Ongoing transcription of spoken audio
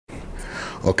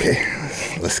Okay,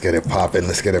 let's get it popping.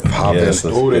 Let's get it popping. Yes,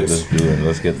 let's do it.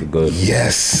 Let's get the good.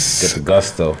 Yes. Get the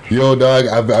gusto. Yo, dog,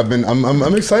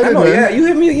 I'm excited. I know, man. yeah. You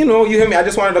hit me. You hit me. I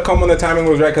just wanted to come when the timing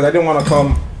was right because I didn't want to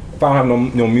come if I don't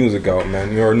have no music out,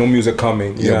 man, or no music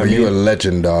coming. You know but you're a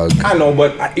legend, dog. I know,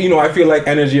 but I feel like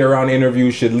energy around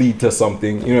interviews should lead to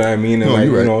something. You know what I mean? And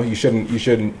right. you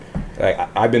shouldn't. Like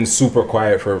I've been super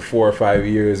quiet for 4 or 5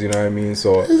 years, you know what I mean?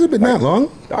 So has it been that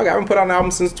long? Dog, I haven't put out an album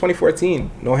since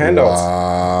 2014. No handouts.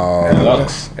 Wow.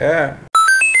 Yeah.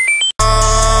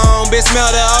 Bitch,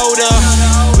 smell the odor.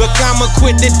 Look, I'ma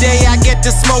quit the day I get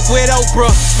to smoke with Oprah,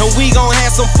 and we gon'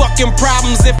 have some fucking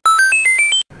problems if.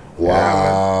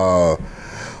 Wow.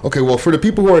 Okay, well, for the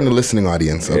people who are in the listening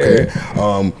audience, okay,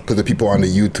 because the people on the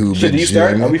YouTube. Shit, do you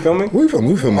start? Are we filming? We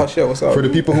filming. Oh shit, what's up? For the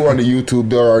people who are on the YouTube,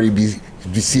 they'll already be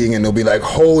seeing it and they'll be like,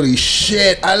 holy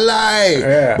shit, I lied.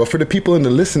 Yeah. But for the people in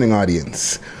the listening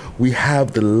audience, we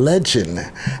have the legend.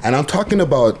 And I'm talking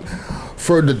about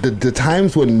for the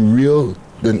times when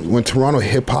when Toronto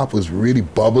hip-hop was really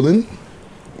bubbling,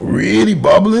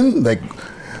 like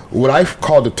what I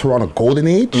call the Toronto golden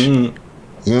age. You know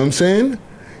what I'm saying?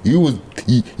 You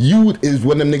is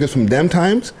one of them niggas from them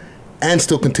times and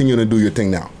still continuing to do your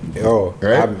thing now. Yo,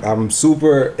 right? I'm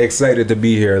super excited to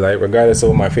be here. Like regardless of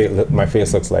what my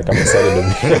face looks like, I'm excited to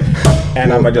be here.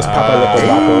 And I'm gonna just pop a little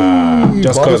baco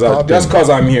just cause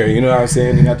I'm here. You know what I'm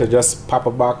saying? You have to just pop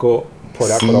a baco, pour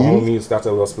that for the homies. That's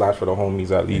a little splash for the homies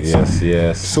at least.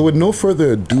 Yes. So with no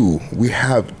further ado, we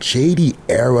have JD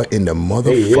Era in the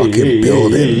motherfucking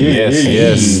building.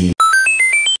 Yes.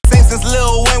 Since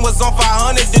Lil Wayne was on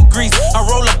 500 degrees, I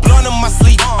roll a blunt in my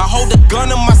sleep. I hold a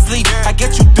gun in my sleep. I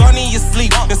get you done in your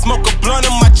sleep and smoke a blunt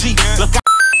in my Jeep. Look,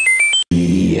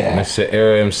 Mr.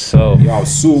 Era himself. Yo, I'm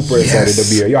super excited to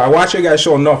be here. Yo, I watch you guys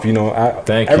show enough.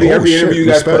 Thank you. Every interview you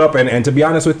guys put up, and to be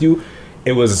honest with you,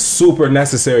 it was super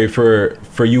necessary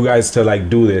for you guys to like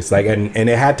do this, like, and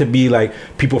it had to be like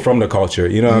people from the culture.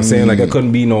 You know what I'm saying? Like, it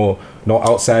couldn't be no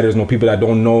outsiders, no people that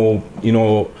don't know,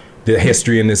 the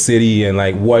history in the city and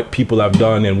like what people have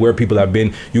done and where people have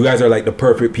been. You guys are like the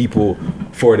perfect people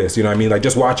for this. You know what I mean? Like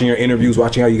just watching your interviews,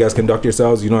 watching how you guys conduct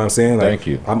yourselves. You know what I'm saying? Like, thank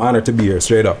you. I'm honored to be here.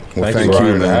 Straight up. Well, thank you,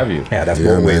 man. to have you. Yeah, that's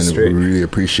both ways straight. We really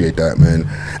appreciate that, man.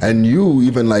 And you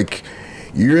even like.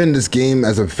 You're in this game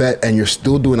as a vet, and you're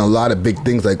still doing a lot of big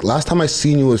things. Like last time I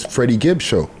seen you was Freddie Gibbs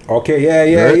show. Okay,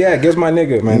 yeah. Gibbs my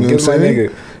nigga, man. Gibbs my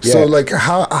nigga. Yeah. So like,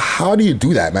 how do you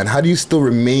do that, man? How do you still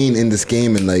remain in this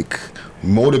game and like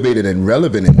motivated and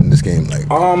relevant in this game? Like,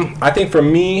 I think for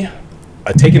me,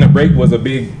 taking a break was a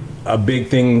big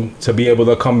thing to be able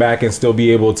to come back and still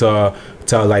be able to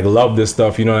like love this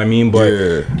stuff, you know what I mean?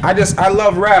 But I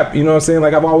love rap, you know what I'm saying?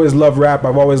 Like I've always loved rap,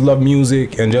 I've always loved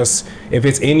music, and just if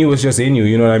it's in you, it's just in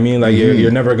you know what I mean? Like you're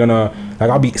never gonna, like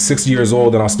I'll be 60 years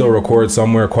old and I'll still record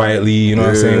somewhere quietly, you know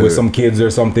what I'm saying, with some kids or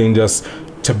something, just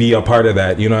to be a part of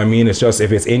that, you know what I mean? It's just,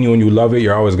 if it's in you and you love it,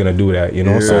 you're always gonna do that, you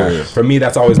know? So for me,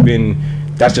 that's just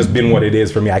been what it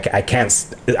is for me. I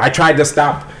tried to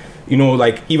stop,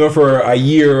 like even for a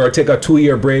year or take a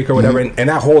 2-year break or whatever, and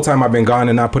that whole time I've been gone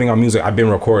and not putting out music, I've been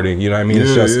recording, you know what I mean?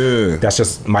 It's just that's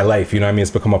just my life, you know what I mean?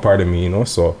 It's become a part of me,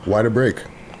 So why the break?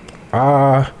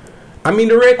 I mean,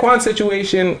 the Raekwon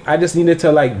situation, I just needed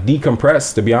to like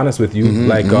decompress, to be honest with you.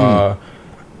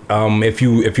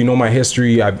 If you know my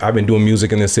history, I've been doing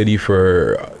music in the city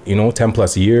for 10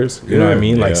 plus years, you know what I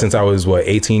mean? Like since I was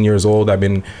 18 years old, I've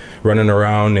been running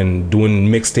around and doing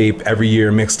mixtape every year,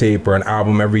 or an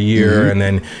album every year, and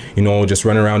then just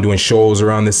running around doing shows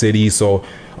around the city. So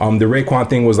the Raekwon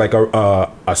thing was like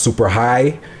a super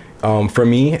high for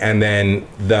me, and then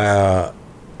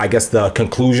I guess the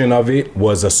conclusion of it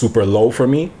was a super low for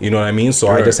me, you know what I mean? So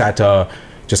I just had to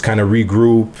just kind of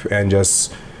regroup and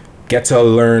just get to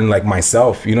learn like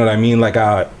myself, you know what I mean? Like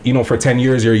for 10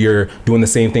 years you're doing the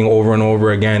same thing over and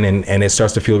over again, and it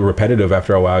starts to feel repetitive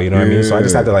after a while, you know what I mean? So I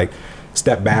just had to like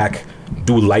step back,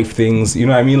 do life things, you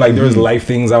know what I mean? Like there was life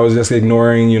things I was just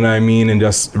ignoring, you know what I mean? And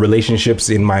just relationships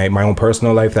in my own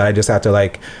personal life that I just had to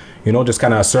like just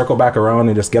kind of circle back around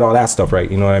and just get all that stuff right,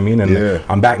 you know what I mean? And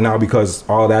I'm back now because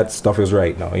all that stuff is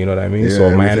right now, you know what I mean? So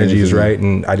my energy is right,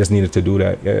 and I just needed to do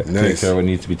that. Take care of what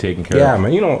needs to be taken care of. Yeah,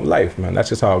 man, life, man, that's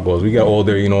just how it goes. We get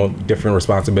older, different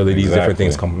responsibilities, different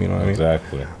things come, you know what I mean?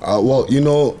 Exactly. Well,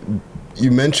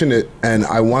 you mentioned it, and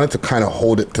I wanted to kind of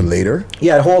hold it to later.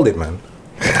 Yeah, hold it, man.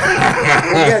 We'll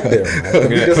get there, man.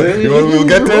 We'll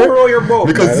get there? Roll your boat,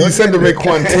 because you said the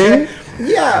Raekwon thing.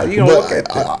 Yeah,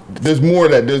 but there's more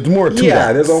to that.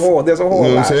 Yeah, there's a whole you know what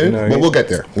I'm lot. saying? But we'll get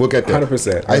there.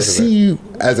 100%. I see you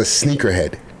as a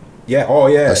sneakerhead. Yeah. Oh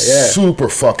yeah. Yeah. Super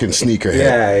fucking sneakerhead.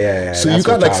 Yeah. So you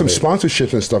got like some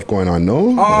sponsorships and stuff going on,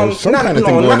 no? There's some kind of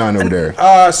thing going on over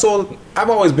there. So I've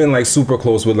always been like super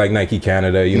close with like Nike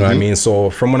Canada. You know what I mean? So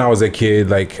from when I was a kid,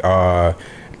 like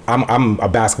I'm a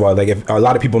basketball, like if a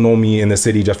lot of people know me in the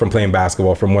city just from playing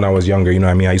basketball from when I was younger, you know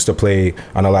what I mean? I used to play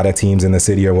on a lot of teams in the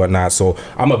city or whatnot. So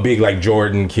I'm a big like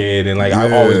Jordan kid, and like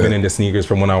I've always been into sneakers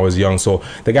from when I was young. So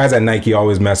the guys at Nike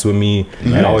always mess with me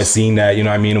and always seen that, you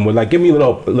know what I mean? And would like give me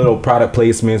little product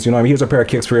placements, you know what I mean? Here's a pair of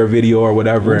kicks for your video or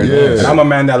whatever. And I'm a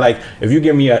man that like, if you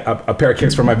give me a pair of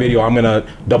kicks for my video, I'm gonna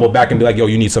double back and be like, yo,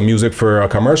 you need some music for a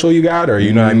commercial you got, or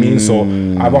you know what I mean? So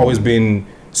I've always been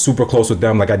super close with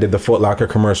them. Like I did the Foot Locker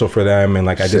commercial for them, and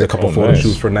like I did a couple photo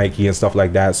shoots for Nike and stuff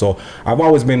like that. So I've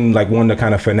always been like one to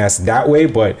kind of finesse that way.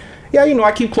 But yeah, you know,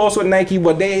 I keep close with Nike,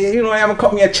 but they, you know, I haven't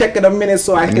cut me a check in a minute,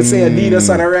 so I can say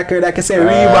Adidas on a record, I can say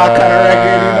Reebok on a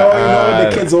record, you know,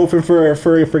 the kid's open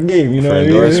for game, you know, what I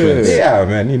mean? Yeah,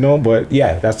 man, you know. But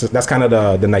yeah, that's kind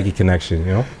of the Nike connection,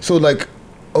 you know. So like,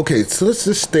 okay, so let's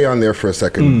just stay on there for a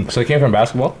second. So it came from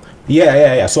basketball?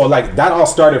 Yeah. So like that all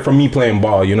started from me playing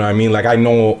ball, you know what I mean? Like I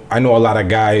know a lot of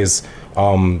guys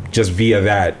just via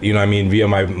that, you know what I mean, via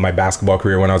my basketball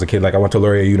career when I was a kid. Like I went to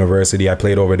Laurier University, I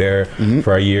played over there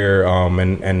for a year,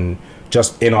 and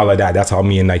just in all of that, that's how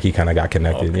me and Nike kind of got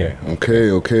connected.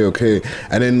 Okay.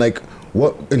 And then like,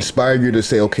 what inspired you to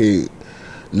say, okay,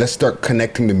 let's start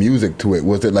connecting the music to it?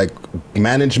 Was it like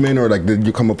management, or like did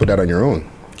you come up with that on your own?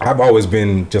 I've always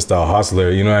been just a hustler,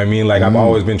 you know what I mean? Like I've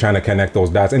always been trying to connect those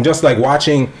dots, and just like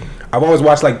I've always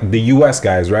watched like the US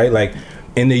guys, right? Like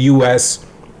in the US,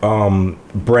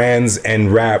 brands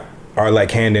and rap are like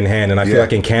hand in hand, and I feel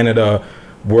like in Canada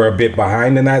we're a bit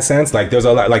behind in that sense. Like there's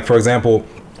a lot, like for example,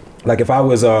 like if I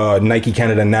was Nike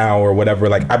Canada now or whatever,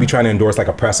 like I'd be trying to endorse like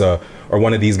a Pressa or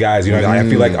one of these guys, you know. I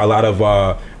feel like a lot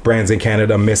of brands in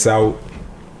Canada miss out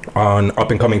on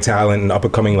up and coming talent and up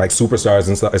and coming like superstars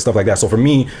and stuff like that. So for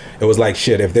me, it was like,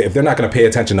 shit, if they're not gonna pay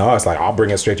attention to us, like I'll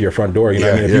bring it straight to your front door, you know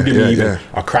what I mean? If you give me even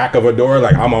a crack of a door,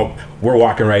 like we're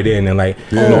walking right in. And like,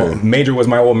 you know, Major was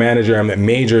my old manager. I mean,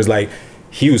 Major's like,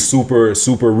 he was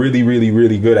super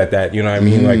really good at that, you know what I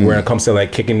mean? Like when it comes to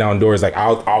like kicking down doors, like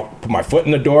I'll put my foot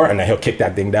in the door and then he'll kick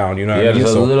that thing down, you know what I mean?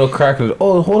 There's a little crack of,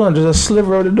 oh, hold on, there's a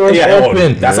sliver of the door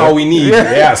open. That's all we need.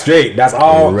 Straight. That's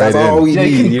all we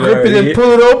need. You can grip it and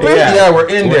pull it open. We're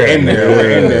in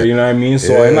there, you know what I mean?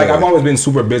 So and like I've always been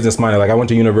super business minded. Like I went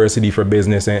to university for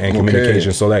business and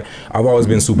communication. So like I've always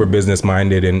been super business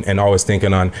minded and always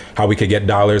thinking on how we could get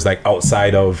dollars like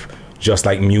outside of just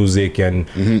like music. And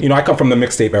you know, I come from the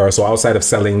mixtape era, so outside of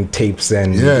selling tapes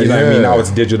and you know what I mean, now it's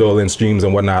digital and streams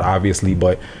and whatnot, obviously,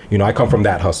 but you know, I come from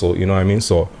that hustle, you know what I mean?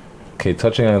 So okay,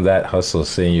 touching on that hustle,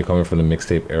 saying you're coming from the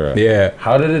mixtape era,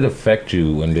 how did it affect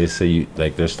you when they say you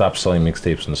like they stopped selling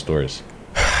mixtapes in the stores?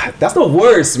 That's the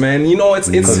worst, man. You know, it's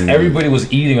everybody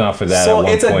was eating off of that. So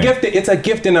it's a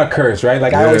gift and a curse, right?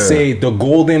 Like I always say, the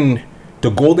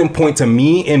golden point to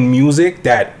me in music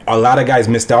that a lot of guys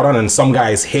missed out on, and some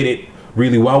guys hit it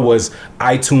really well, was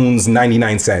iTunes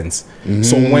 99 cents.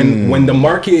 So when the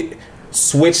market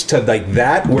switched to like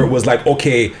that, where it was like,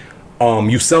 okay,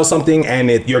 you sell something and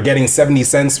you're getting 70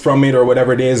 cents from it or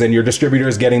whatever it is, and your distributor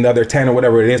is getting the other 10 or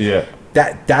whatever it is.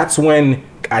 That's when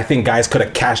I think guys could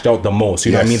have cashed out the most.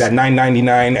 You know what I mean? That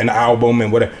 $9.99 an album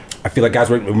and whatever. I feel like guys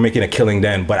were making a killing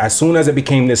then. But as soon as it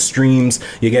became this streams,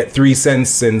 you get 3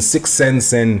 cents and 6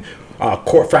 cents and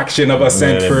a fraction of a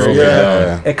cent for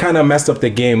it kind of messed up the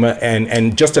game.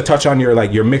 And just to touch on your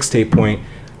mixtape point,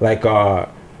 like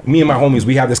me and my homies,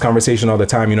 we have this conversation all the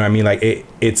time, you know what I mean? Like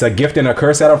it's a gift and a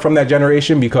curse that I'm from that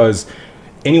generation, because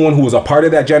anyone who was a part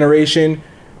of that generation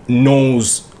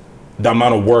knows the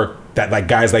amount of work that like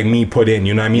guys like me put in,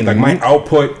 you know what I mean? Like my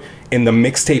output in the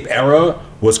mixtape era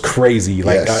was crazy,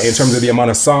 like in terms of the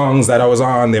amount of songs that I was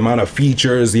on, the amount of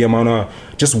features, the amount of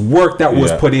just work that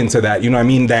was put into that, you know what I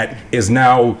mean, that is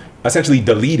now essentially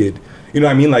deleted, you know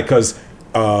what I mean? Like, because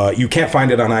you can't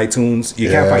find it on iTunes, you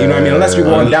can't find, you know what I mean, unless you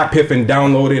go on DatPiff and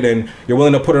download it and you're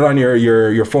willing to put it on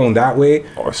your phone that way,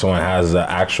 or someone has the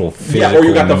actual physical, or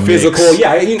you got the physical,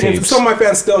 some of my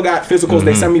fans still got physicals,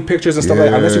 they send me pictures and stuff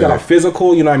like that. Unless you got a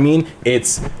physical, you know what I mean,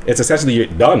 it's essentially you're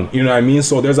done, you know what I mean?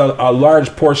 So there's a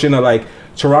large portion of like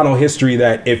Toronto history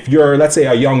that if you're, let's say,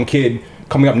 a young kid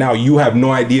coming up now, you have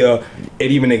no idea it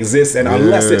even exists, and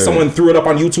unless someone threw it up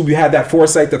on YouTube, you had that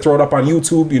foresight to throw it up on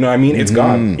YouTube, you know what I mean, it's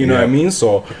gone, you know what I mean?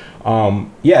 So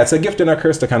it's a gift and a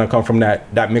curse to kind of come from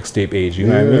that mixtape age, you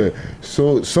know what I mean?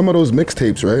 So some of those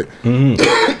mixtapes, right,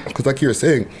 because like you were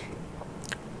saying,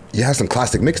 you have some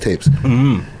classic mixtapes,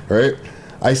 right?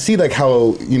 I see like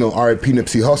how, you know, R.I.P.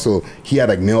 Nipsey Hussle, he had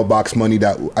like mailbox money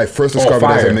that I first discovered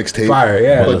as a mixtape.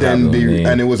 But then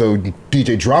and it was a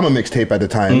DJ drama mixtape at the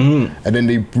time, and then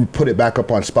they put it back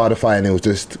up on Spotify, and it was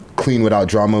just clean without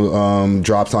drama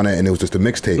drops on it, and it was just a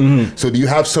mixtape. So do you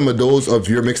have some of those of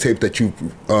your mixtape that you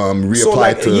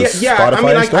reapplied to Spotify? I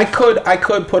mean, I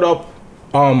could put up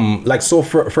like, so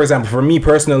for example, for me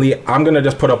personally, I'm gonna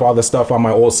just put up all the stuff on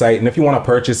my old site, and if you want to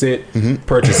purchase it,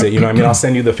 purchase it. You know what I mean? I'll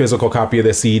send you the physical copy of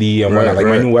the CD and whatnot. Like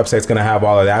my new website's gonna have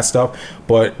all of that stuff.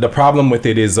 But the problem with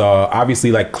it is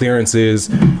obviously like clearances.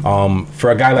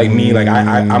 For a guy like me, like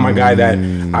I'm a guy that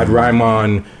I'd rhyme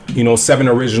on, you know, 7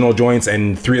 original joints,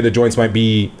 and 3 of the joints might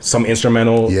be some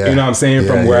instrumental. You know what I'm saying?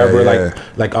 From wherever,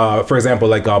 like for example,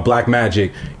 like Black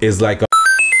Magic is like a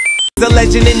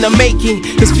legend in the making.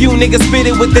 Cause few niggas spit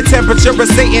it with the temperature of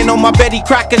Satan. On my Betty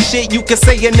Crocker shit, you can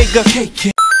say a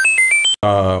nigga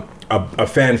a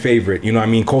fan favorite, you know what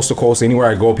I mean? Coast to coast, anywhere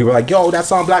I go, people are like, yo, that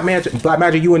song Black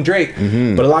Magic, you and Drake.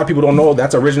 But a lot of people don't know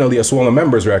that's originally a Swollen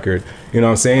Members record. You know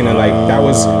what I'm saying? And like I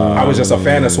was just a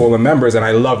fan of Swollen Members, and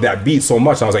I loved that beat so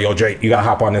much. I was like, yo, Drake, you gotta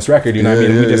hop on this record, you know what I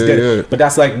mean? And we just did it. But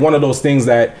that's like one of those things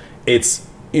that it's,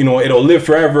 you know, it'll live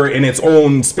forever in its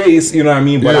own space, you know what I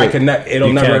mean? But I can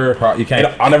I'll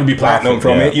never be platinum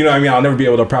from it, you know what I mean? I'll never be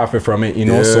able to profit from it, you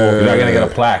know? So you're not gonna get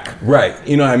a plaque. Right,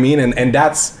 you know what I mean? And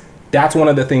that's one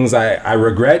of the things I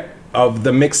regret of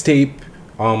the mixtape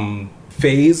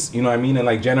phase, you know what I mean? And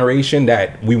like generation,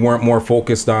 that we weren't more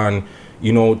focused on,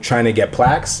 you know, trying to get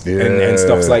plaques and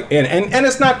stuff like, and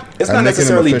it's not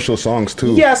necessarily official songs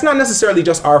too. Yeah, it's not necessarily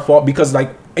just our fault, because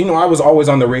like, you know, I was always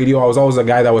on the radio. I was always a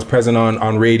guy that was present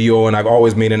on radio, and I've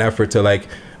always made an effort to like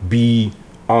be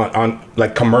on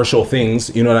like commercial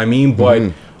things, you know what I mean?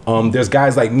 But there's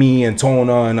guys like me and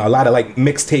Tona and a lot of like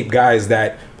mixtape guys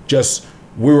that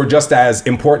we were just as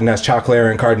important as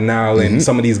Choclair and Cardinal and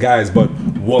some of these guys, but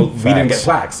we didn't get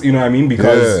plaques, you know what I mean?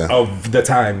 Because of the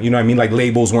time, you know what I mean? Like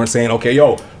labels weren't saying, okay,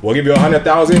 yo, we'll give you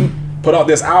 100,000, put out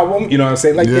this album, you know what I'm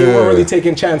saying? Like they weren't really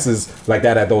taking chances like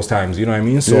that at those times, you know what I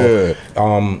mean? So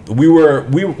we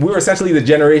were essentially the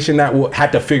generation that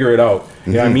had to figure it out,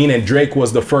 you know what I mean? And Drake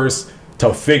was the first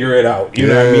to figure it out, you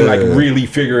know what I mean? Like really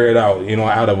figure it out, you know,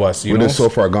 out of us, you know? So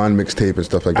Far Gone mixtape and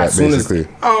stuff like that, basically.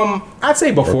 I'd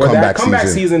say before that, comeback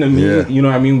season to me, you know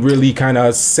what I mean, really kind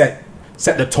of set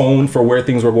the tone for where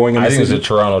things were going. I think it was a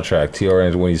Toronto track,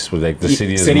 T.R.N. when he was like, the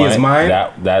city is mine.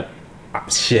 That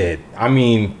shit, I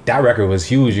mean, that record was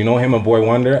huge, you know, him and Boy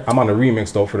Wonder. I'm on the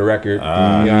remix though for the record, you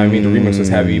know what I mean? The remix was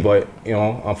heavy, but you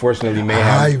know, unfortunately Mayhem.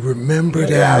 I remember that.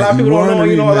 Yeah, a lot of people don't know,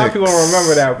 you know, a lot of people don't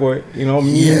remember that, but you know,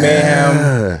 me,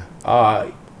 Mayhem,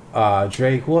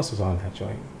 Drake, who else was on that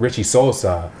joint? Richie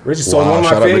Sosa, one of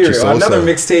my favorites. Another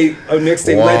mixtape legend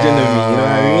to me, you know what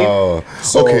I mean?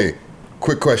 So, okay,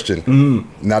 quick question.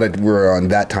 Now that we're on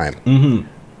that time,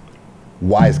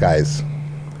 Wise Guys.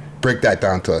 Break that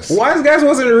down to us. Wise Guys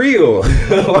wasn't real.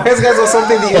 Wise Guys was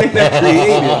something the internet created,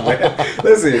 man.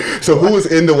 Listen. So who was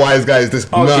in the Wise Guys?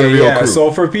 This non-real crew. So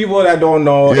for people that don't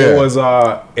know,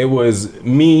 it was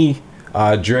me,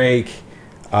 Drake,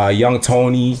 Young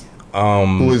Tony,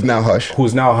 who is now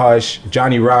Hush.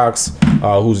 Johnny Rocks,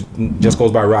 who's just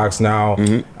goes by Rocks now,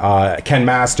 Ken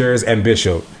Masters, and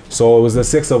Bishop. So it was the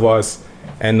 6 of us,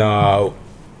 and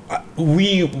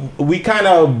we kind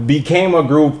of became a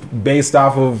group based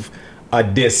off of a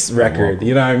diss record.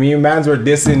 You know what I mean? Mans were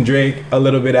dissing Drake a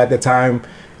little bit at the time,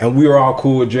 and we were all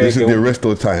cool with Drake. This is the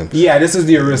Aristo times. Yeah, this is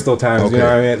the Aristo times. Okay. You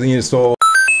know what I mean? So.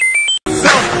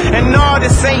 And all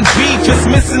this ain't beef, just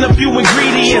missing a few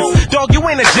ingredients. Dog, you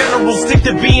ain't a general, stick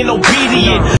to being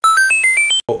obedient.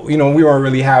 You know, we weren't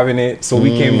really having it, so we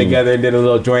came together and did a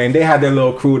little joint. They had their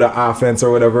little crew, the Offense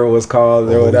or whatever it was called,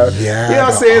 or whatever. Yeah, you know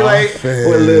what I'm saying? Like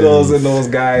with Littles and those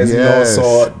guys, you know.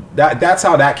 So that's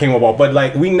how that came about. But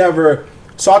like we never.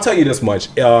 So I'll tell you this much: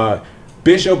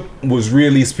 Bishop was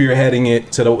really spearheading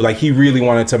it to the like. He really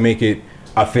wanted to make it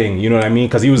a thing. You know what I mean?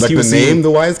 Because he was like he was the name, seeing,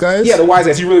 the Wise Guys. Yeah, the Wise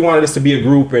Guys. He really wanted us to be a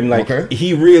group, and like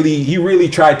he really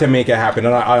tried to make it happen.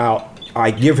 And I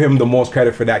give him the most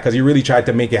credit for that, because he really tried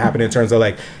to make it happen in terms of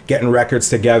like getting records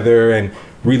together and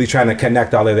really trying to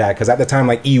connect all of that. Because at the time,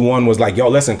 like E1 was like, yo,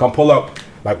 listen, come pull up,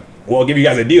 like we'll give you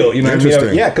guys a deal. You know what I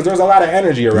mean? Yeah, because there was a lot of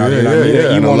energy around. You know what I mean?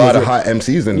 And a lot of hot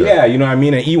MCs in there. Yeah, you know what I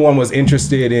mean? And E1 was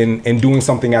interested in doing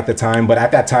something at the time, but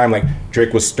at that time, like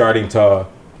Drake was starting to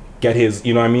get his,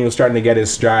 you know what I mean? He was starting to get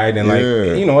his stride, and like,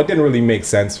 you know, it didn't really make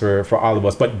sense for all of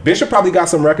us. But Bishop probably got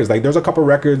some records. Like there's a couple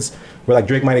records where like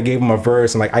Drake might have gave him a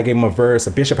verse, and like I gave him a verse.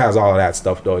 And Bishop has all of that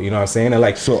stuff though, you know what I'm saying? And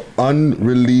like, so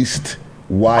Unreleased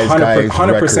Wise Guys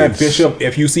 100% Bishop.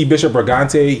 If you see Bishop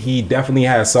Brigante, he definitely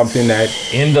has something that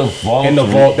in the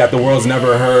vault that the world's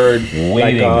never heard.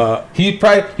 Waiting. Like, he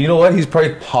probably, you know what? He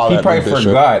probably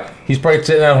forgot. He's probably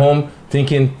sitting at home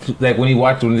thinking, like when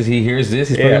he hears this,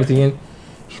 he's probably thinking,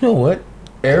 you know what?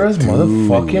 Era's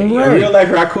motherfucking right. Real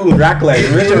life raccoon, real life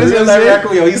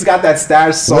raccoon. Yo, he's got that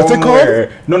stash somewhere. What's it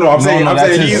called? No, I'm saying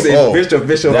he's Bishop.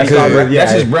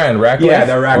 That's his brand, Rack Life. Yeah,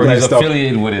 the Rack Life he's stuff.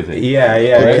 affiliated with it. Yeah.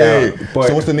 Okay. But,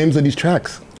 so what's the names of these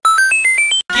tracks?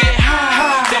 Get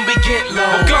high, then we get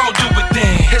low. Go do it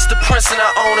then. It's the prince and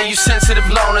I own it. You sensitive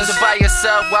loners by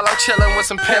yourself while I'm chilling with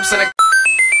some pimps and a.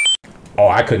 Oh,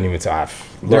 I couldn't even tell.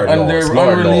 Lord knows.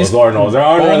 They're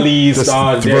unreleased.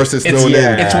 Versus thrown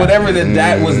in. It's whatever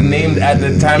that was named at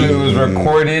the time it was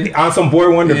recorded. On some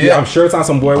Boy Wonder beats. I'm sure it's on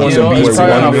some Boy Wonder beats.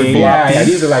 Yeah,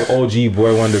 these are like OG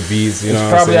Boy Wonder beats. You know,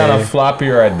 it's probably on a floppy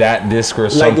or a DAT disc or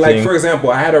something. Like for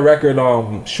example, I had a record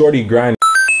Shorty Grind.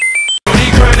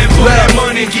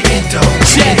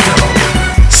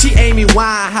 She Amy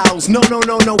Winehouse.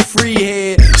 No free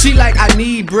head. She like I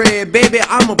need bread, baby.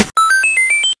 I'm a.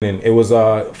 And it was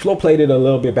Flo played it a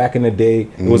little bit back in the day.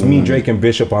 It was me, Drake, and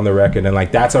Bishop on the record, and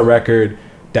like that's a record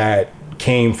that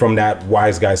came from that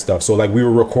Wise Guys stuff. So like we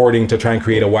were recording to try and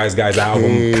create a Wise Guys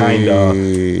album, kind of.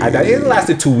 It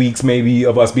lasted 2 weeks maybe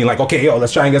of us being like, okay, yo,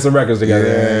 let's try and get some records together.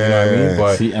 You know what I mean?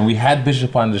 But see, and we had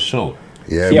Bishop on the show.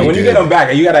 Yeah, when you get him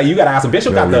back, you gotta ask him.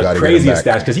 Bishop got the craziest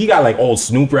stash because he got like old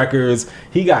Snoop records.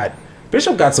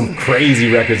 Bishop got some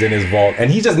crazy records in his vault, and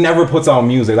he just never puts out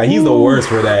music. Like he's the worst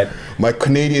for that. My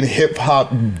Canadian hip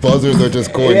hop buzzers are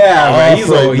just going. Yeah, man, he's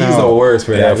the worst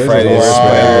for that.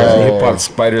 Hip hop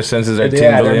spider senses are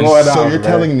tingling. So you're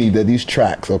telling me that these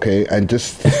tracks, okay, and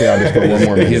just stay on this for one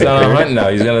more minute. He's on a hunt now.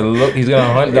 He's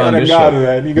gonna hunt down Bishop.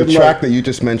 The track that you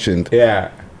just mentioned.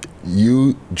 Yeah.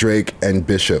 You, Drake, and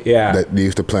Bishop. Yeah. That they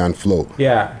used to play on Flow.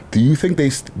 Yeah. Do you think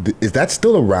is that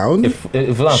still around? If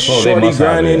it's on Flow, Shorty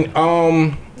Grinding.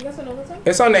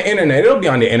 It's on the internet. It'll be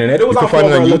on the internet. It was on Flow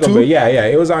for a little bit. Yeah.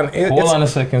 It was on. Hold on a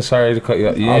second. Sorry to cut you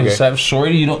off. Okay. Sav,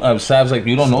 Shorty, you don't. Sav's like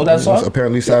you don't know that song.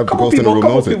 Apparently, Sav Ghost in the Room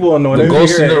knows it. People know the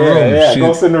Ghost in the Room. Yeah,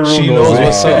 Ghost in the Room. She knows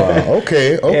what's up.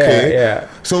 Okay. Yeah.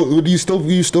 So do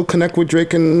you still connect with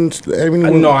Drake and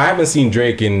everyone? No, I haven't seen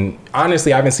Drake in.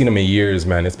 Honestly, I haven't seen him in years,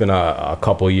 man. It's been a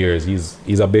couple years.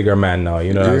 He's a bigger man now.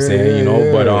 You know what I'm saying? You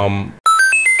know,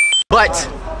 But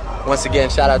once again,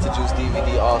 shout out to Juice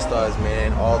DVD All Stars,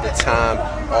 man. All the time,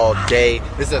 all day.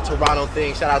 This is a Toronto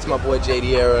thing. Shout out to my boy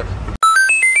JD Era.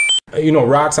 You know,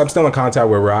 Rocks, I'm still in contact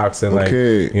with Rocks and like,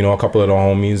 you know, a couple of the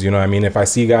homies, you know what I mean? If I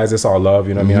see guys, it's all love,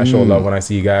 you know what I mean? I show love when I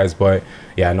see guys, but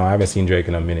yeah, no, I haven't seen Drake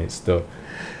in a minute still.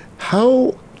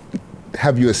 How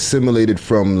have you assimilated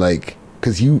from like,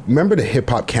 because you remember the Hip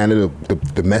Hop Canada,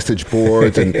 the message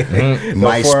boards and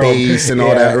MySpace and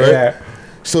all that, right? Yeah.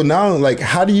 So now, like,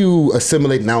 how do you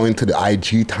assimilate now into the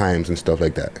IG times and stuff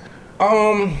like that?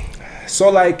 So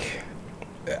like,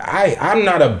 I'm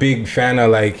not a big fan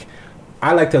of like,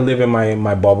 I like to live in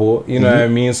my bubble, you know what I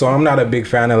mean? So I'm not a big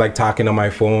fan of like talking to my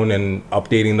phone and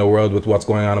updating the world with what's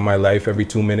going on in my life every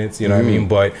 2 minutes, you know what I mean?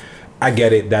 But I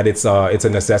get it that it's a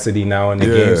necessity now in the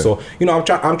game. So, you know,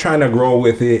 I'm trying to grow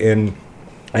with it and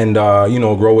you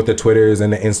know, grow with the Twitters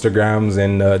and the Instagrams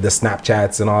and the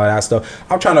Snapchats and all of that stuff.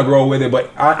 I'm trying to grow with it, but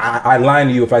I lie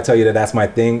to you if I tell you that that's my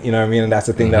thing, you know what I mean? And that's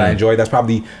the thing that I enjoy. That's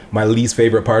probably my least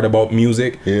favorite part about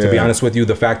music, to be honest with you.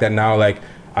 The fact that now, like,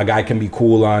 a guy can be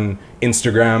cool on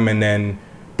Instagram and then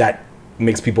that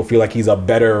makes people feel like he's a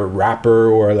better rapper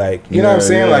or like, you know what I'm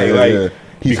saying? Like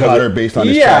he's hotter based on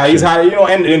his traction. He's hotter, you know,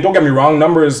 and don't get me wrong,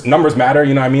 numbers matter,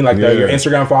 you know what I mean? Like your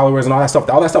Instagram followers and all that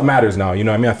stuff matters now, you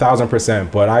know what I mean?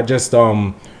 1000%. But I just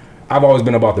I've always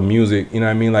been about the music, you know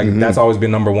what I mean? Like that's always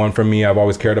been number one for me. I've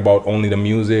always cared about only the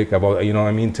music, about, you know what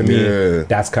I mean? To me,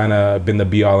 that's kind of been the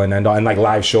be all and end all. And like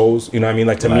live shows, you know what I mean?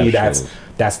 Like to me,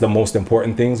 that's the most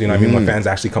important things, you know what I mean? When fans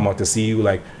actually come out to see you,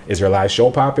 like, is your live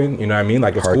show popping? You know what I mean?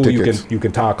 Like it's cool, you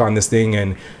can talk on this thing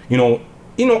and, you know,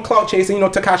 clout chasing, you know,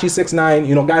 Tekashi 6ix9ine,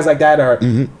 you know, guys like that are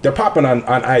they're popping on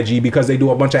IG because they do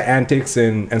a bunch of antics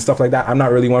and stuff like that. I'm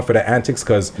not really one for the antics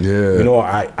because you know,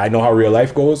 I know how real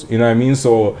life goes, you know what I mean?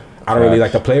 So I don't really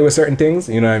like to play with certain things,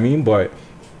 you know what I mean? But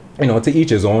you know, to each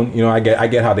his own. You know, I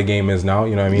get how the game is now,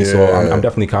 you know what I mean? So I'm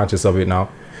definitely conscious of it now.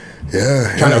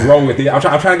 Trying to grow with it. I'm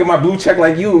trying to get my blue check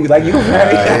like you, man.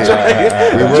 I'm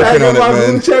trying to get my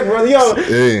blue check, brother.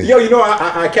 Yo, you know,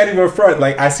 I can't even front.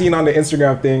 Like I seen on the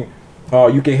Instagram thing,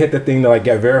 you can hit the thing to like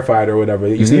get verified or whatever.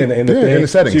 You see in the thing, in the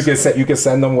settings. So you can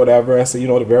send them whatever, and so you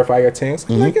know to verify your things.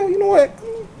 I'm like, yo, you know what?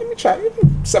 Let me try.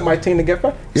 Set my team to get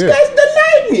verified. This guy's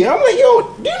denying me. I'm like,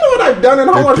 yo, do you know what I've done and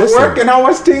how much work and how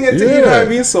much thing it takes? You know what I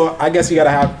mean? So I guess you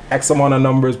gotta have X amount of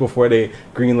numbers before they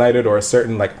green lighted, or a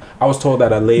certain, like, I was told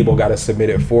that a label gotta submit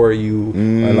it for you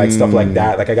and like stuff like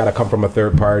that. Like I gotta come from a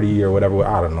third party or whatever.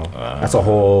 I don't know. That's a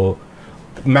whole.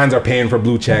 Mans are paying for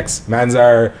blue checks. Mans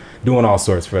are doing all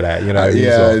sorts for that. You know what I mean?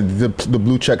 Yeah, So, the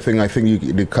blue check thing. I think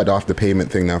they cut off the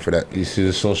payment thing now for that. You see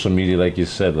the social media, like you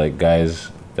said, like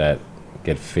guys that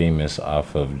get famous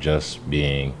off of just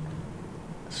being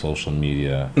social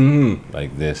media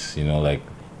like this. You know, like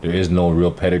there is no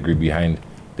real pedigree behind.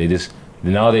 They just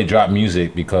now they drop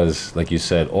music because, like you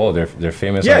said, oh, they're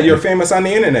famous. Yeah, you're famous on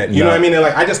the internet. You know what I mean? And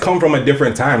like I just come from a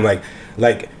different time. Like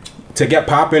to get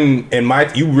popping in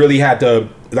you really had to.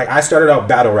 Like I started out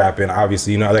battle rapping,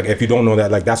 obviously, you know, like if you don't know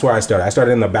that, like that's where I started. I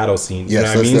started in the battle scene. Yes, you know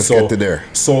what I mean? Let's get to there.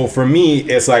 So for me,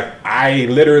 it's like I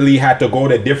literally had to go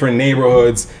to different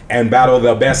neighborhoods and battle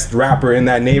the best rapper in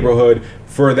that neighborhood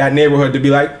for that neighborhood to be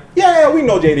like, yeah, we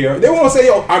know JD. They won't say,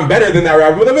 yo, I'm better than that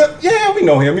rapper, but they'll be like, yeah, we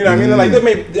know him. You know what I mean? They're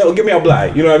like, they'll give me a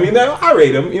blind. You know what I mean? I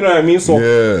rate him. You know what I mean? So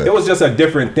it was just a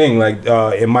different thing, like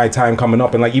in my time coming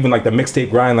up, and like even like the mixtape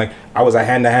grind, like I was a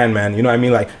hand-to-hand man. You know what I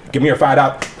mean? Like, give me your 5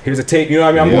 out. Here's a tape. You know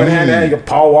what I mean? I'm going hand-to-hand.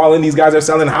 Paul Wall and these guys are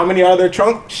selling how many out of their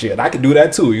trunk? Shit, I could do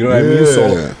that too. You know what I mean?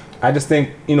 So I just think,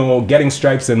 you know, getting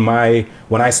stripes when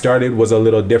I started was a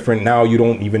little different. Now you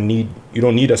don't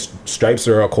need a stripes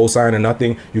or a cosign or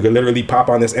nothing. You can literally pop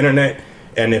on this internet,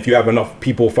 and if you have enough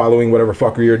people following whatever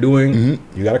fucker you're doing,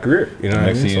 you got a career. You know what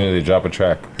I mean? Next thing you know, they drop a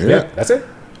track. Yeah, that's it.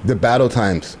 The battle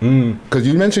times, because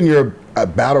you mentioned you're a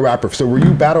battle rapper. So were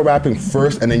you battle rapping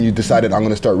first, and then you decided I'm going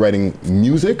to start writing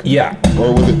music? Yeah.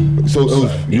 Or was it? So it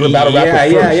was, you were a battle rapper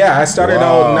first. Yeah. I started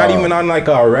out not even on like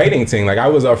a writing thing. Like I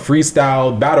was a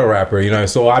freestyle battle rapper. You know,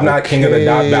 so I'm not king of the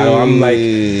dot battle. I'm like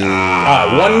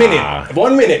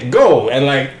 1 minute, go, and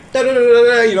like.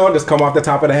 You know, just come off the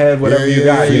top of the head, whatever you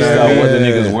got. You know what the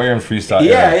niggas wearing freestyle.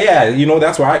 Yeah. You know,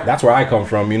 that's where I come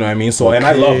from. You know what I mean? So, and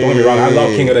I love. Don't get me wrong, I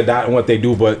love King of the Dot and what they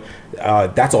do, but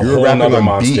that's a whole nother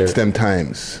monster. Beats them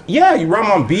times. Yeah, you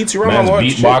rhyme on beats. You rhyme on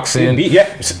beatboxing.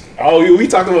 Yeah. Oh, we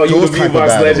talking about you, the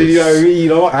beatbox legend. You know what I mean? You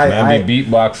know, I be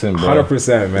beatboxing, bro.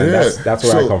 100%, man. That's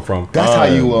where I come from. That's how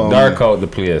you dark out the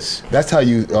place. That's how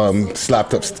you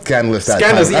slapped up Scandalous that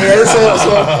Scandalous, time.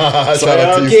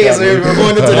 Yeah. So we're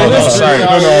going into the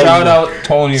Shout out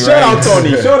Tony Ranks. Shout out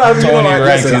Tony. Tony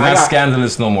Ranks. He's not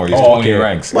Scandalous no more. He's Tony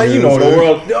Ranks. But you know, the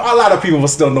world, a lot of people will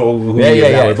still know who he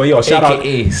is. But yo, shout out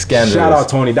Scandalous. Shout out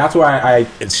Tony. That's why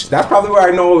that's probably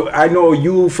where I know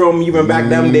you from, even back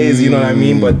them days. You know what I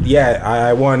mean? But yeah,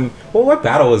 I won. Well, what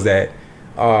battle was that?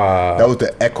 That was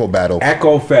the Echo battle.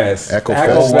 Echo Fest.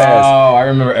 Wow, I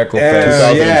remember Echo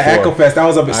Fest. Yeah, Echo Fest. That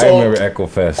was a. I remember Echo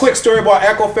Fest. Quick story about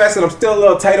Echo Fest, and I'm still a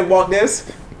little tight about this.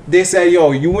 They said,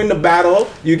 "Yo, you win the battle,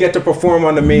 you get to perform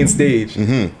on the main stage."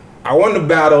 I won the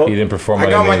battle. He didn't perform. I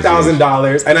got my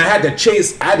 $1,000, and I had to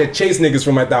chase niggas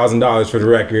for my $1,000 for the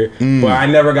record. But I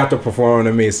never got to perform on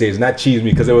the main stage, and that cheesed me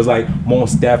because it was like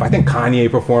Mos Def. I think Kanye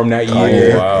performed that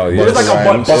year. Wow, it was like a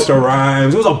bunch of Busta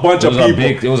Rhymes. It was a bunch of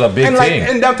people. It was a big and thing.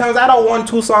 And them times I had a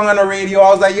 1-2 song on the radio.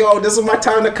 I was like, yo, this is my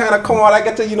time to kind of come out. I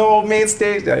get to main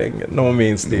stage. I didn't get no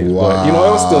main stage, but it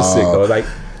was still sick though. Like.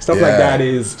 Stuff like that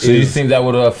is. So you think that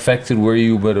would have affected where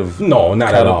you would have? No,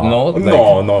 not at all. No,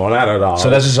 no, not at all. So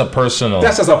that's just a personal.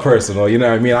 That's just a personal. You know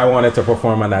what I mean? I wanted to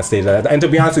perform on that stage, and to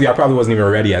be honest with you, I probably wasn't even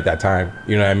ready at that time.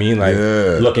 You know what I mean? Like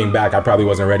looking back, I probably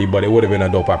wasn't ready, but it would have been a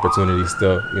dope opportunity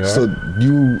still. You know? So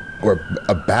you were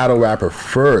a battle rapper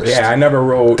first. Yeah, I never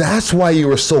wrote. That's why you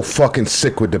were so fucking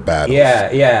sick with the battles.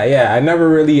 Yeah. I never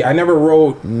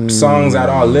wrote songs at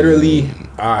all. Literally,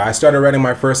 I started writing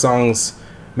my first songs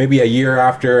maybe a year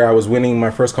after I was winning my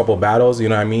first couple of battles. You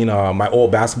know what I mean? My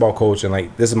old basketball coach, and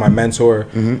like this is my mentor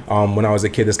when I was a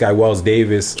kid, this guy Wells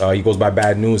Davis, he goes by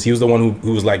Bad News. He was the one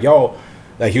who was like, yo,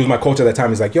 like he was my coach at that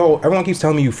time. He's like, yo, everyone keeps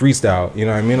telling me you freestyle. You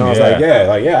know what I mean? I was like,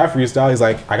 yeah, I freestyle. He's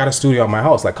like, I got a studio at my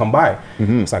house, like come by.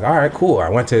 It's like, all right, cool. I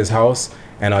went to his house,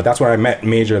 and that's where I met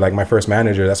Major, like my first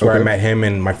manager. That's where I met him,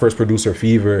 and my first producer,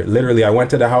 Fever. Literally, I went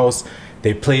to the house.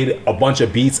 They played a bunch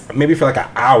of beats, maybe for like an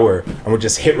hour, and would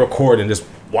just hit record and just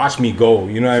watch me go.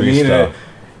 You know what I mean? And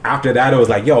after that, it was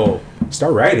like, yo,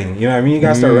 start writing. You know what I mean? You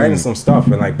gotta start writing some stuff.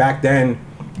 And like back then,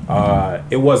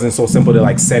 it wasn't so simple to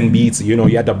like send beats. You know,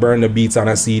 you had to burn the beats on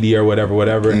a CD or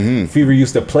whatever. Fever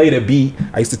used to play the beat.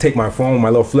 I used to take my phone, my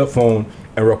little flip phone,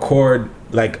 and record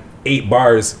like 8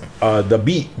 bars, the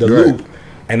beat, the loop.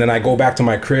 And then I go back to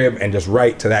my crib and just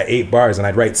write to that 8 bars, and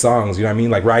I'd write songs, you know what I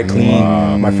mean? Like Ride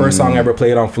Clean. My first song I ever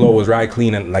played on Flow was Ride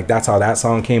Clean, and like that's how that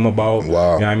song came about. You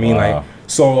know what I mean? Like,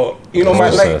 So, you know,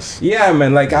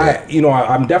 man, like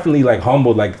I'm definitely like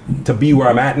humbled, like to be where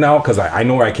I'm at now, because I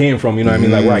know where I came from, you know what I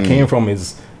mean? Like where I came from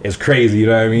is crazy, you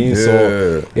know what I mean? Yeah.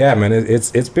 So yeah, man,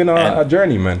 it's been a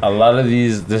journey, man. A lot of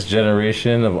this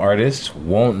generation of artists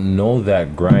won't know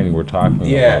that grind we're talking about.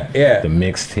 Yeah. The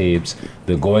mixtapes,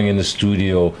 the going in the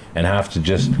studio and have to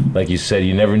just, like you said,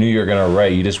 you never knew you were gonna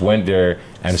write. You just went there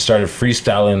and started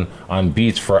freestyling on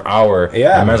beats for an hour.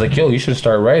 Yeah. And man's like, yo, you should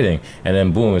start writing. And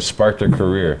then boom, it sparked their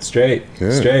career. Straight,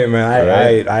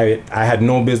 man. I had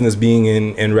no business being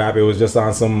in rap. It was just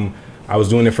on some, I was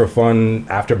doing it for fun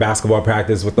after basketball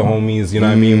practice with the homies, you know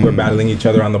what I mean? We're battling each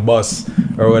other on the bus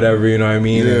or whatever, you know what I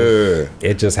mean? Yeah.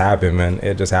 It just happened, man.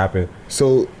 It just happened.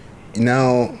 So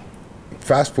now,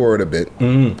 fast forward a bit.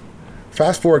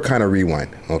 Fast forward, kind of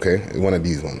rewind, okay? One of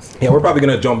these ones. Yeah, we're probably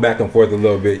going to jump back and forth a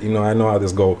little bit. You know, I know how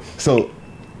this goes. So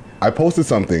I posted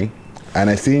something, and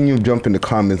I seen you jump in the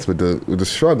comments with the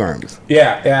shrug arms.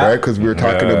 Yeah. Right? Because we were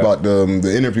talking about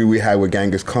the interview we had with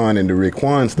Gangis Khan and the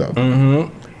Raekwon stuff.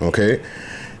 Okay?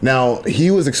 Now,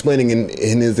 he was explaining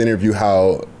in his interview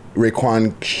how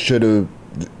Raekwon should have,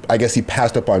 I guess he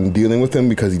passed up on dealing with him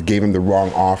because he gave him the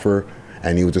wrong offer,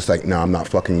 and he was just like, no, I'm not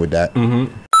fucking with that.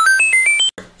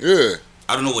 Yeah.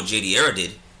 I don't know what JD Era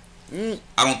did.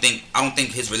 I don't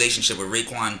think his relationship with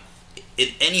Raekwon in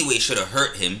any way should have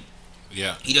hurt him.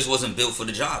 Yeah. He just wasn't built for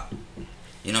the job.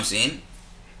 You know what I'm saying?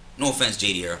 No offense,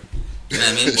 JD Era. You know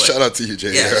what I mean? But, shout out to you,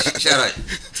 JD Era. Yeah, shout out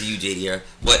to you, JD Era.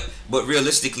 But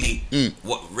realistically,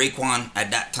 what Raekwon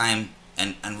at that time,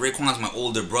 and Raekwon's my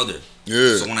older brother.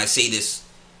 Yeah. So when I say this,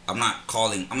 I'm not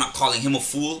calling him a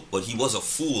fool, but he was a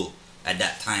fool at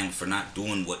that time for not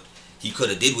doing what he could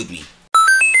have did with me.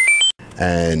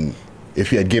 And if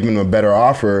he had given him a better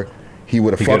offer, he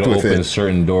would have fucked with it.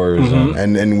 Certain doors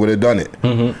and would have done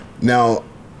it. Now,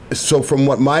 so from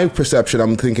what my perception,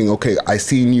 I'm thinking, okay, I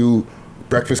seen you,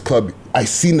 Breakfast Club, I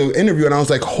seen the interview, and I was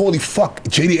like, holy fuck,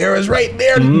 JD Era's right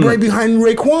there, right behind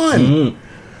Raekwon.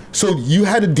 So you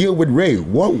had to deal with Ray.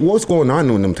 What's going on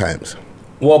in them times?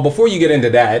 Well, before you get into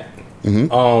that,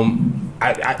 and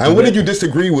what did you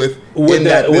disagree with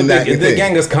the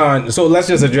Gangis Khan? So let's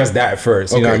just address that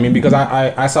first. You know what I mean? Because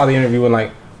I saw the interview and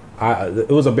like it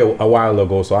was a while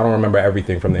ago, so I don't remember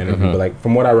everything from the interview. But like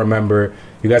from what I remember,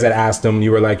 you guys had asked him.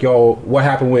 You were like, "Yo, what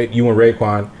happened with you and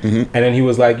Raekwon?" And then he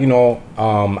was like, "You know,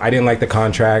 I didn't like the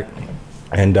contract."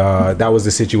 And that was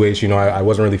the situation. You know, I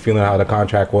wasn't really feeling how the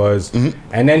contract was.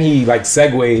 And then he like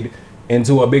segued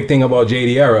into a big thing about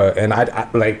JD Era, and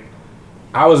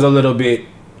I was a little bit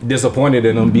disappointed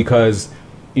in him because,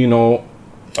 you know,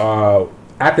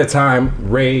 at the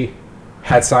time Ray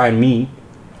had signed me.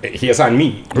 He had signed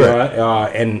me,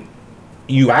 and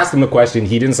you asked him the question.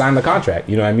 He didn't sign the contract.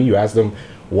 You know what I mean? You asked him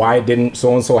why didn't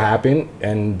so and so happen,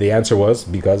 and the answer was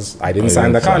because I didn't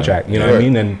sign the contract. You know what I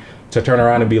mean? And to turn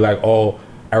around and be like, oh,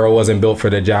 Era wasn't built for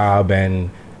the job, and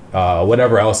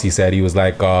whatever else he said, he was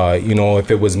like, you know, if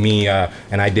it was me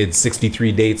and I did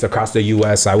 63 dates across the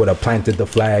U.S., I would have planted the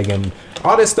flag and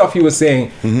all this stuff he was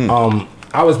saying.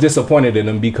 I was disappointed in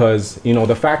him because, you know,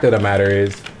 the fact of the matter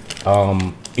is,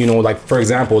 you know, like for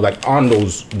example, like on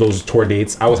those tour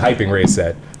dates, I was hyping Ray's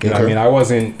set. You know what I mean? I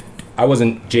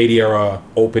wasn't JD Era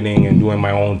opening and doing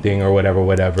my own thing or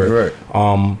whatever.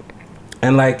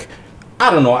 And like, I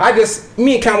don't know.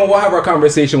 Me and Camel will have our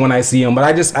conversation when I see him, but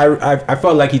I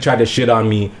felt like he tried to shit on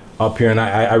me up here, and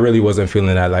I really wasn't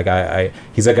feeling that. Like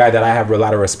he's a guy that I have a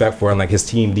lot of respect for, and like his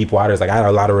team, Deep Waters, like I had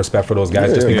a lot of respect for those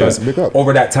guys because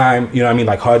over that time, you know what I mean,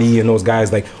 like Huddy and those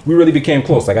guys, like we really became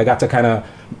close. Like I got to kind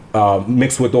of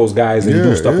mix with those guys and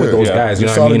do stuff with those guys, you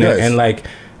know what I mean? And like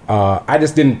I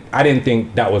didn't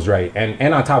think that was right.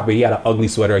 And on top of it, he had an ugly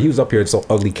sweater. He was up here, so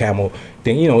ugly Camel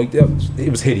thing. You know, it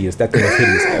was hideous. That thing was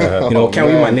hideous. You know,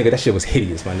 Camel, my nigga, that shit was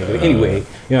hideous, my nigga. Anyway, you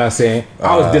know what I'm saying?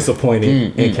 I was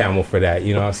disappointed in Camel for that.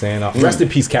 You know what I'm saying? Rest in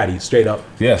peace, Caddy, straight up.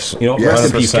 Yes. You know,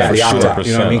 rest in peace, Caddy. You know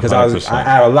what I mean? Because I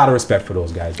had a lot of respect for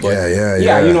those guys. But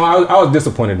yeah. You know, I was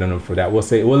disappointed in them for that.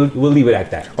 We'll leave it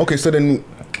at that. Okay, so then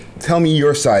tell me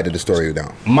your side of the story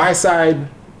now. My side,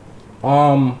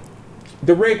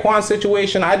 the Raekwon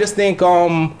situation, I just think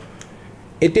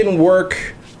it didn't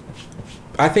work.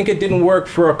 I think it didn't work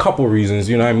for a couple reasons,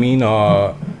 you know what I mean?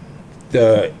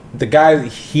 The guy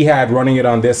he had running it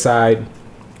on this side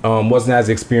wasn't as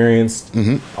experienced,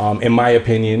 in my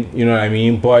opinion, you know what I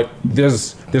mean? But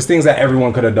there's things that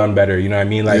everyone could have done better, you know what I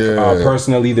mean? Like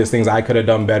personally, there's things I could have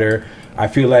done better. I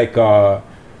feel like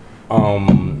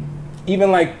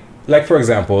even like for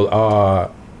example,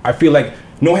 I feel like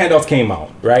No Handouts came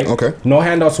out, right? Okay. No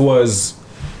Handouts was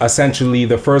essentially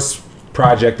the first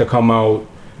project to come out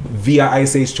via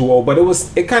Ice H2O, but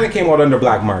it kind of came out under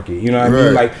black market, you know what I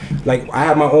mean? Like I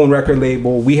had my own record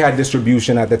label. We had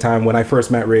distribution at the time when I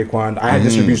first met Raekwon. I had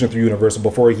distribution through Universal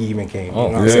before he even came. You know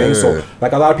what I'm saying? So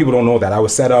like a lot of people don't know that. I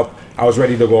was set up, I was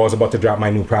ready to go, I was about to drop my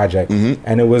new project.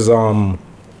 And it was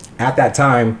at that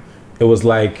time, it was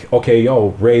like, okay, yo,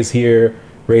 Ray's here,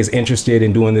 Ray's interested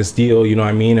in doing this deal, you know what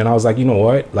I mean? And I was like, you know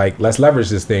what? Like, let's leverage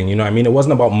this thing, you know what I mean? It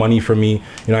wasn't about money for me, you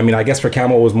know what I mean? I guess for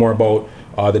Camo, it was more about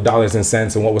the dollars and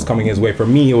cents and what was coming his way. For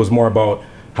me, it was more about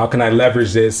how can I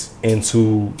leverage this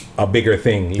into a bigger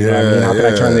thing, you know what I mean? How can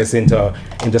I turn this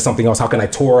into something else? How can I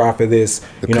tour off of this?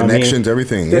 The you know connections, what I mean?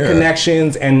 everything. The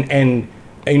connections, and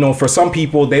you know, for some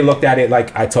people, they looked at it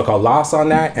like I took a loss on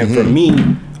that. And for me,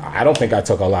 I don't think I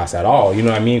took a loss at all. You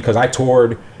know what I mean? Because I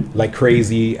toured like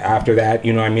crazy after that.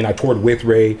 You know what I mean? I toured with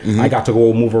Ray. I got to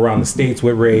go move around the States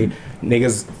with Ray.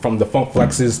 Niggas from the Funk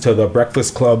Flexes to the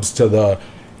Breakfast Clubs to the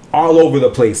all over the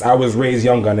place. I was Ray's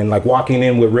young gun, and like walking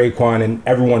in with Raekwon, and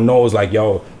everyone knows like,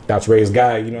 yo, that's Ray's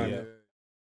guy. You know what I mean?